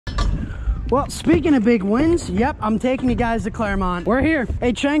Well, speaking of big wins, yep, I'm taking you guys to Claremont. We're here.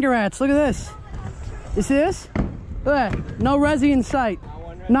 Hey, Changarats, look at this. You see this? Look at that. No resi in sight.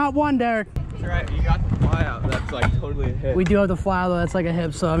 Not one, Derek. That's right. You got the fly out. That's like totally a hip. We do have the fly though. That's like a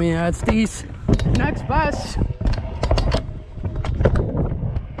hip. So I mean, that's these. Next best.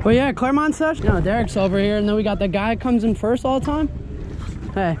 But yeah, Claremont SESH. You know, Derek's over here, and then we got the guy that comes in first all the time.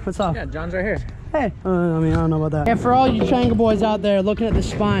 Hey, what's up? Yeah, John's right here. Hey, I mean, I don't know about that. And for all you Changa boys out there looking at the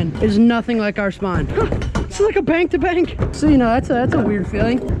spine, it's nothing like our spine. It's like a bank to bank. So, you know, that's a weird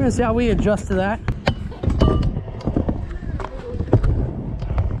feeling. We're gonna see how we adjust to that.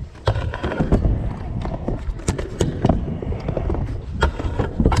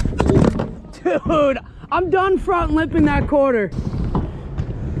 Dude, I'm done front lipping that quarter.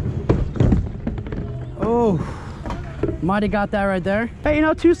 Oh. Might have got that right there. Hey, you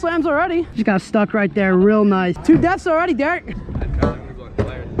know, 2 slams already. Just got stuck right there, real nice. 2 deaths already, Derek.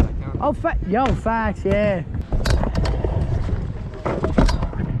 Oh, yo, facts, yeah.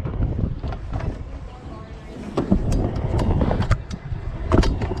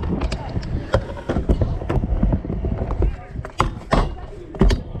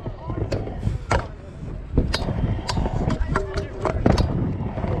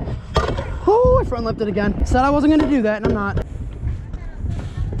 Front lipped it again. Said I wasn't gonna do that, and I'm not.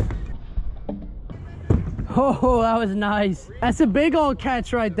 Oh, that was nice. That's a big old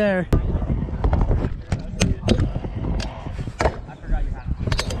catch right there.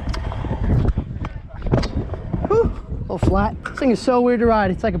 Whew. A little flat. This thing is so weird to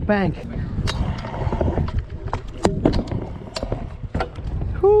ride. It's like a bank.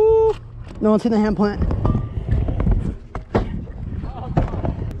 Whew. No one's hitting the hand plant.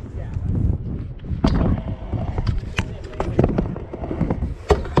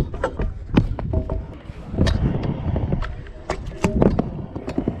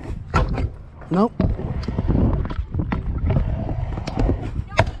 Nope.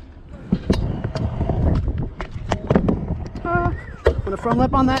 Put a front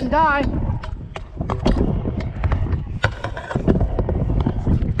lip on that and die.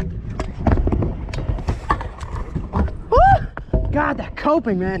 Woo! God, that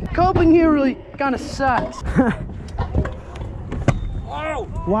coping, man. Coping here really kind of sucks.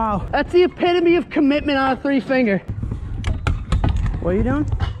 Wow. That's the epitome of commitment on a 3-finger. What are you doing?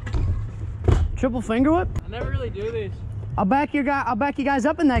 Triple finger whip? I never really do these. I'll back you guys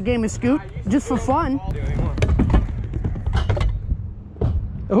up in that game of Scoot, just for fun.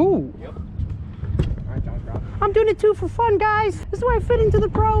 Ooh. Yep. Alright, John, drop. I'm doing it too for fun, guys. This is where I fit into the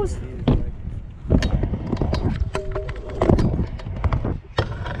pros.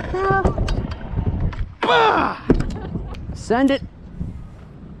 Send it.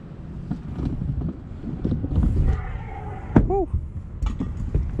 Woo.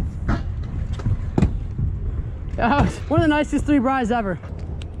 That was one of the nicest 3 bries ever.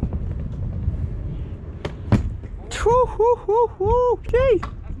 Woo, woo, woo, woo. Gee.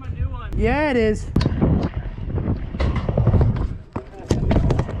 That's my new one. Yeah, it is.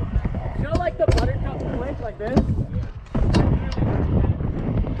 You know, like the buttercup clinch like this?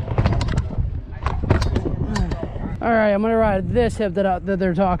 All right, I'm gonna ride this hip that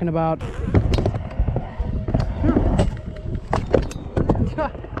they're talking about.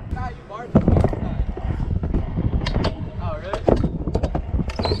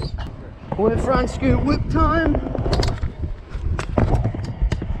 Whip front scoot, whip time.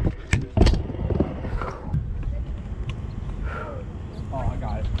 Oh, I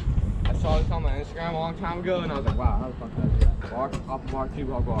got it. I saw this on my Instagram a long time ago, and I was like, wow, how the fuck did I do that? Block, off the block, 2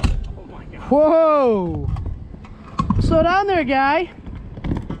 block, block. Oh my god. Whoa! Slow down there, guy.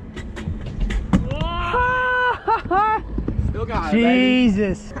 Still got it,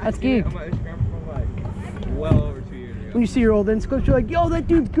 Jesus. That's geek. On my Instagram from like well over 2 years ago. When you see your old Insta clips, you're like, yo, that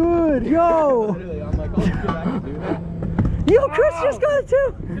dude's good. Yo. Literally, I'm like, oh shit, I can do that. Yo, Chris just got it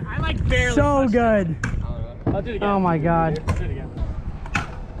too. I like barely. So good. I'll do it again. Oh my god. I'll do it again.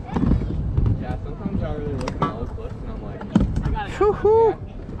 Yeah, sometimes I really look at my old clips and I'm like, I gotta go. Woo-hoo.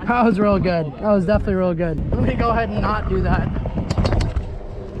 That was real good. That was definitely real good. Let me go ahead and not do that.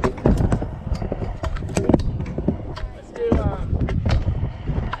 Let's do,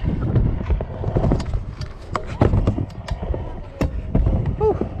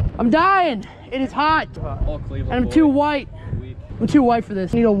 Whew. I'm dying. It is hot. And I'm too white. I'm too white for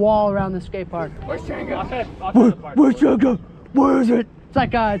this. I need a wall around the skate park. Where's Changa? Where's Changa? Where is it? It's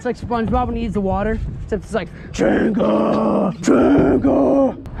like SpongeBob when he needs the water. Except it's like Changa,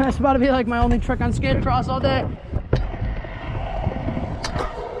 Changa. That's about to be like my only trick on Skatecross all day.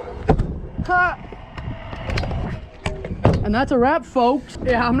 Ha! And that's a wrap, folks.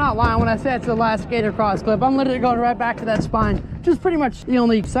 Yeah, I'm not lying when I say it's the last skater cross clip. I'm literally going right back to that spine, which is pretty much the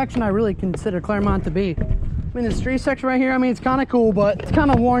only section I really consider Claremont to be. I mean, the street section right here, I mean, it's kind of cool, but it's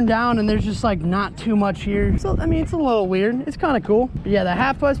kind of worn down and there's just like not too much here. So, I mean, it's a little weird. It's kind of cool. But yeah, the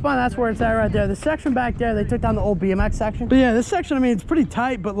half-pipe spine, that's where it's at right there. The section back there, they took down the old BMX section. But yeah, this section, I mean, it's pretty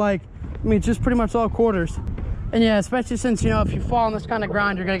tight, but like, I mean, it's just pretty much all quarters. And yeah, especially since, you know, if you fall on this kind of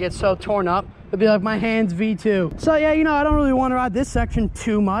ground, you're going to get so torn up. It'd be like my hands V2. So yeah, you know, I don't really want to ride this section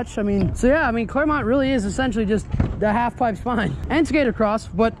too much. I mean, so yeah, I mean, Claremont really is essentially just the half-pipe spine and skater cross.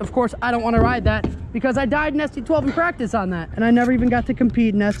 But of course, I don't want to ride that because I died in SD12 in practice on that. And I never even got to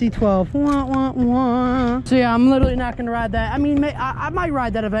compete in SD12. Wah, wah, wah. So yeah, I'm literally not going to ride that. I mean, I might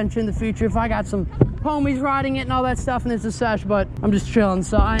ride that eventually in the future if I got some homies riding it and all that stuff and it's a sesh, but I'm just chilling.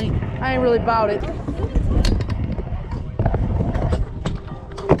 So I ain't really about it.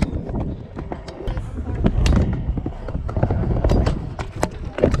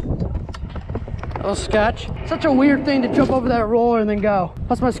 Little sketch. Such a weird thing to jump over that roller and then go.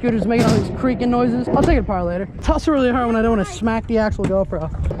 Plus my scooter's making all these creaking noises. I'll take it apart later. It's also really hard when I don't want to smack the actual GoPro.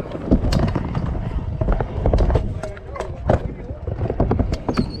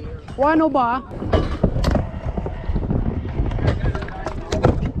 Why no bar?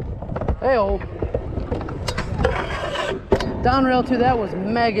 Hey-oh. Down rail too, that was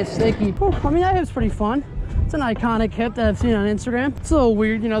mega sticky. Whew, I mean, that hip's pretty fun. It's an iconic hip that I've seen on Instagram. It's a little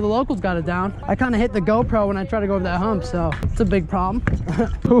weird, you know, the locals got it down. I kind of hit the GoPro when I try to go over that hump, so it's a big problem.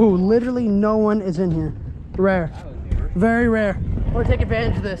 Ooh, literally no one is in here. Rare. Very rare. I want to take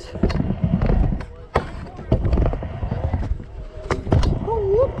advantage of this.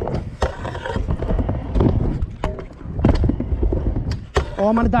 Oh,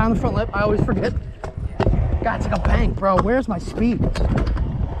 I'm gonna die on the front lip. I always forget. God, it's like a bank, bro. Where's my speed?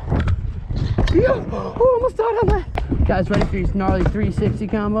 Oh, almost died on that. Guys, ready for these gnarly 360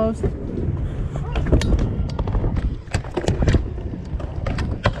 combos?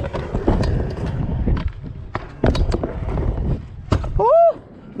 Oh,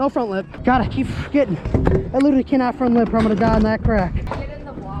 no front lip. God, I keep forgetting. I literally cannot front lip or I'm gonna die on that crack. Get in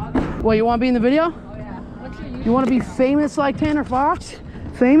the vlog. Well, you want to be in the video? Oh yeah. What's your YouTube? You want to be famous like Tanner Fox?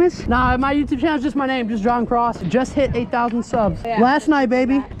 Famous? Nah, my YouTube channel is just my name, just John Cross. Just hit 8,000 subs. Yeah. Last night,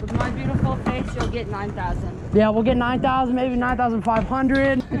 baby. With my beautiful face, you'll get 9,000. Yeah, we'll get 9,000, maybe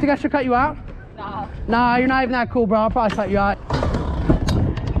 9,500. You think I should cut you out? Nah. Nah, you're not even that cool, bro. I'll probably cut you out.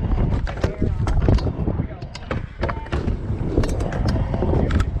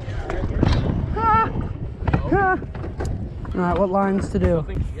 All right, what lines to do?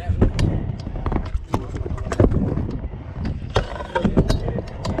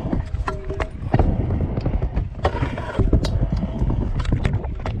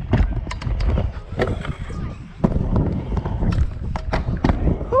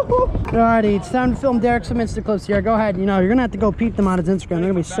 Alrighty, it's time to film Derek some Insta clips here. Go ahead, you know, you're gonna have to go peep them on his Instagram. They're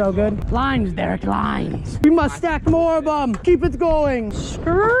gonna be so good. Lines, Derek, lines. We must stack more of them. Keep it going.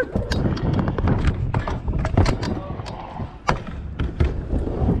 Skirt.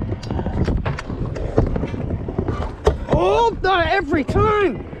 Oh, not every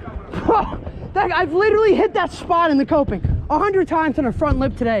time. I've literally hit that spot in the coping 100 times on a front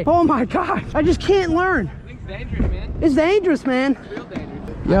lip today. Oh my gosh, I just can't learn. It's dangerous, man. It's dangerous, man. It's real dangerous.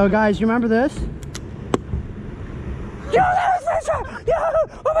 Yo, guys, you remember this? Yo, that was first try! Yo,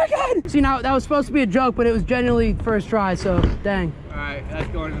 oh my god! See, now, that was supposed to be a joke, but it was genuinely first try, so dang. Alright, that's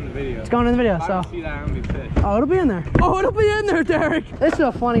going in the video. It's going in the video, if so. I don't see that, I'm gonna be pissed. Oh, it'll be in there. Oh, it'll be in there, Derek. This is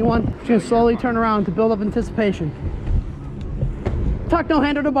a funny one. Just gonna slowly turn around to build up anticipation. Tuck, no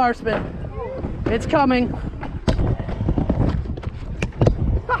hand or the bar spin. It's coming.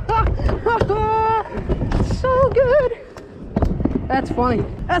 So good. That's funny.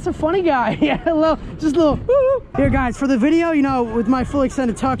 That's a funny guy. Yeah, just a little woo. Here, guys, for the video, you know, with my full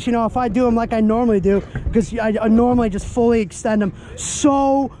extended tucks, you know, if I do them like I normally do, because I normally just fully extend them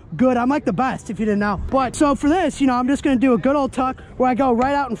so good. I'm like the best, if you didn't know. But so for this, you know, I'm just gonna do a good old tuck where I go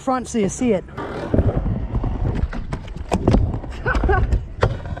right out in front so you see it.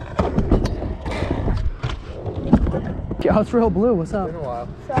 Yo, it's real blue. What's up? It's been a while.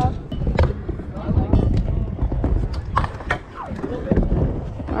 What's up?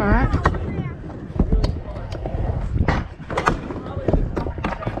 All right.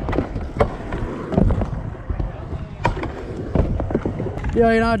 Yo,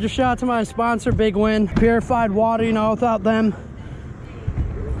 you know, just shout out to my sponsor, Big Win. Purified water, you know, without them.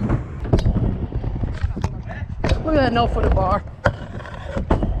 Look at that no-footed bar.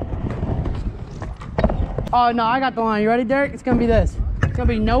 Oh, no, I got the line. You ready, Derek? It's going to be this. It's going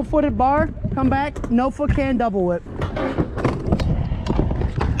to be no-footed bar, come back, no foot can, double whip.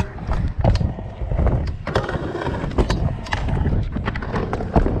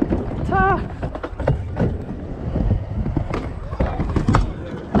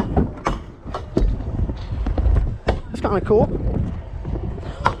 kind of cool.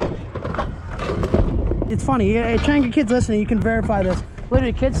 It's funny, Changa kids listening, you can verify this.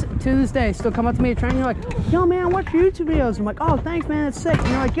 Literally, kids to this day still come up to me at training. You're like, yo, man, watch your YouTube videos. I'm like, oh, thanks, man, that's sick. And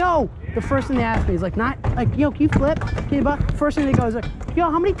you're like, yo, the first thing they ask me is like, not like, yo, can you flip? Can you butt? First thing they go is like, yo,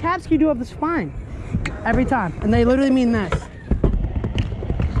 how many taps can you do up the spine? Every time. And they literally mean this.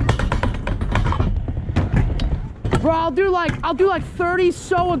 Bro, I'll do like 30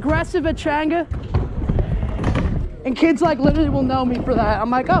 so aggressive at Changa. And kids like literally will know me for that.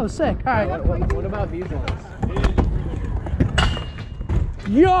 I'm like, oh, sick. All right. What about these ones?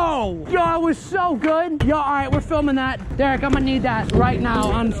 Yo, it was so good. Yo, all right, we're filming that. Derek, I'm gonna need that right now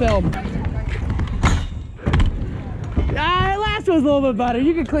on film. Last was a little bit better.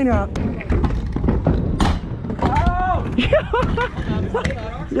 You can clean her up. Oh!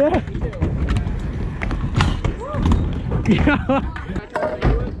 Yeah. Yeah.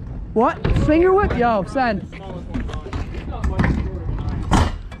 What? Finger whip? Yo, send.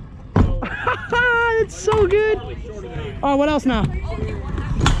 It's so good. Oh, what else now?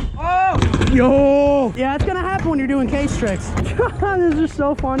 Oh! Yo! Yeah, it's gonna happen when you're doing case tricks. This is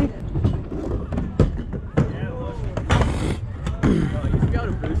so funny. You should be able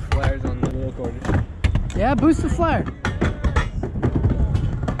to boost flares on the little quarters. Yeah, boost the flare.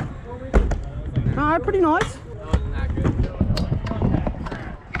 Alright, pretty nice. That wasn't that good.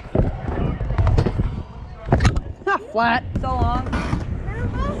 Ah, flat. So long.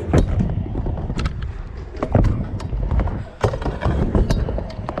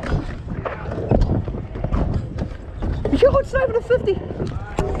 Yo, it's not even a 50.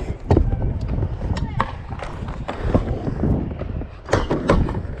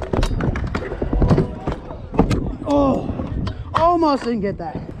 Oh, almost didn't get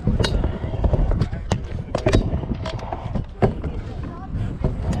that.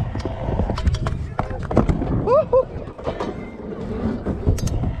 Woo-hoo.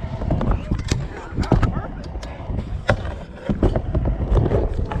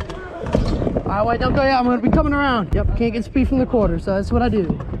 All right, wait, don't go yet. I'm going to be coming around. Yep, can't get speed from the quarter, so that's what I do.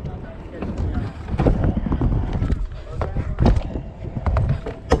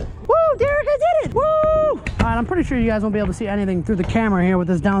 Woo, Derek, I did it! Woo! All right, I'm pretty sure you guys won't be able to see anything through the camera here with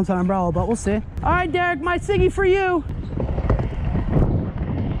this downtown umbrella, but we'll see. All right, Derek, my Siggy for you.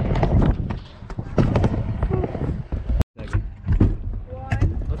 Let's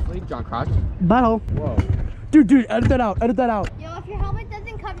leave John Crouch. Butthole. Whoa. Dude, edit that out. Edit that out. Yo, if your helmet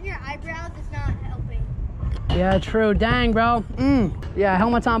doesn't cover your eyebrows, it's not helping. Yeah, true. Dang, bro. Yeah,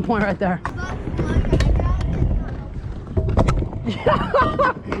 helmet's on point right there.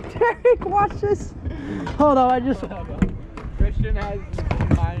 Derek, watch this. Hold on, I just... Christian has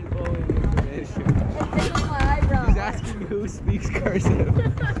mindful information. He's asking who speaks cursive.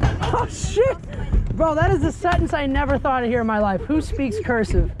 Oh, shit. Bro, that is a sentence I never thought of hear in my life. Who speaks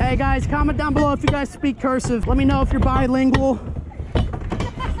cursive? Hey, guys, comment down below if you guys speak cursive. Let me know if you're bilingual.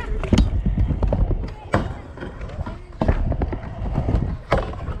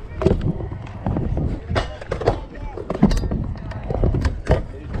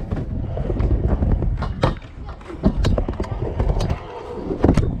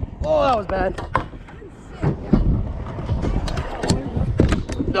 Oh, that was bad.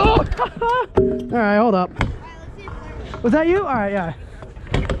 Oh! All right, hold up. Was that you? All right, yeah.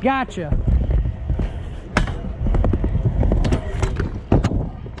 Gotcha.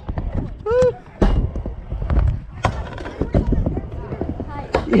 Woo.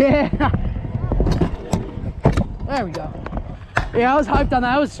 Yeah. There we go. Yeah, I was hyped on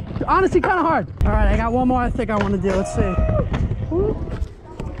that. It was honestly kind of hard. All right, I got one more I think I want to do. Let's see. Woo.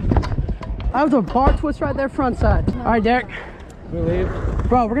 That was a bar twist right there, front side. All right, Derek. We leave.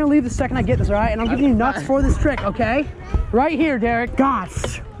 Bro, we're gonna leave the second I get this, all right? And I'm giving you nuts for this trick, okay? Right here, Derek.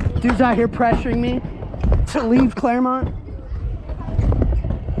 Gosh. Dude's out here pressuring me to leave Claremont.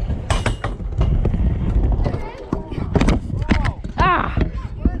 Ah!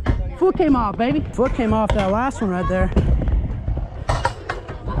 Foot came off, baby. Foot came off that last one right there.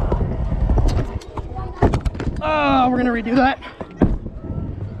 Oh, we're gonna redo that.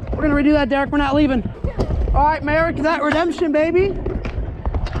 We're gonna redo that, Derek. We're not leaving. All right, Merrick, that redemption, baby.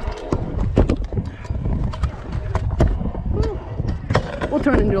 We'll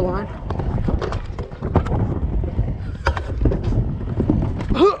turn it into a line.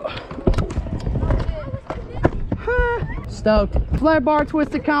 Stoked. Flare bar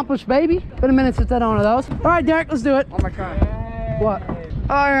twist accomplished, baby. Been a minute since I done one of those. All right, Derek, let's do it. On my car. What?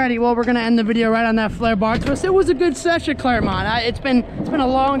 Alrighty, well, we're gonna end the video right on that flare bar twist. It was a good session at Claremont. It's been a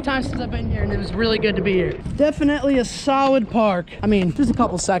long time since I've been here, and it was really good to be here. Definitely a solid park. I mean, just a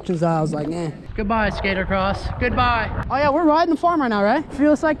couple sections that I was like, eh. Goodbye, skater cross. Goodbye. Oh yeah, we're riding the farm right now, right?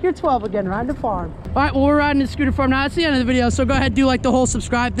 Feels like you're 12 again, riding the farm. All right, well, we're riding the scooter farm now. That's the end of the video, so go ahead, do like the whole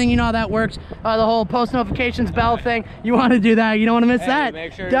subscribe thing. You know how that works. The whole post notifications bell thing. You want to do that. You don't want to miss that.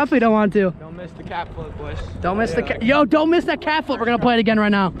 Make sure Definitely don't want to. Don't miss the cat flip, boys. Don't miss the yo, don't miss that cat flip. We're gonna play it again right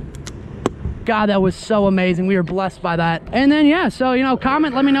now. God, that was so amazing. We were blessed by that. And then yeah, so you know,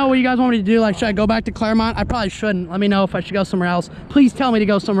 comment, let me know what you guys want me to do. Like, should I go back to Claremont? I probably shouldn't. Let me know if I should go somewhere else. Please tell me to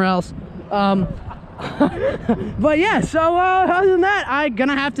go somewhere else. But yeah, so other than that, I'm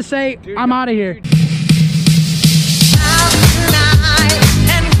gonna have to say I'm out of here.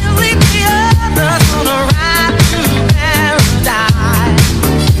 And will we be up on a ride?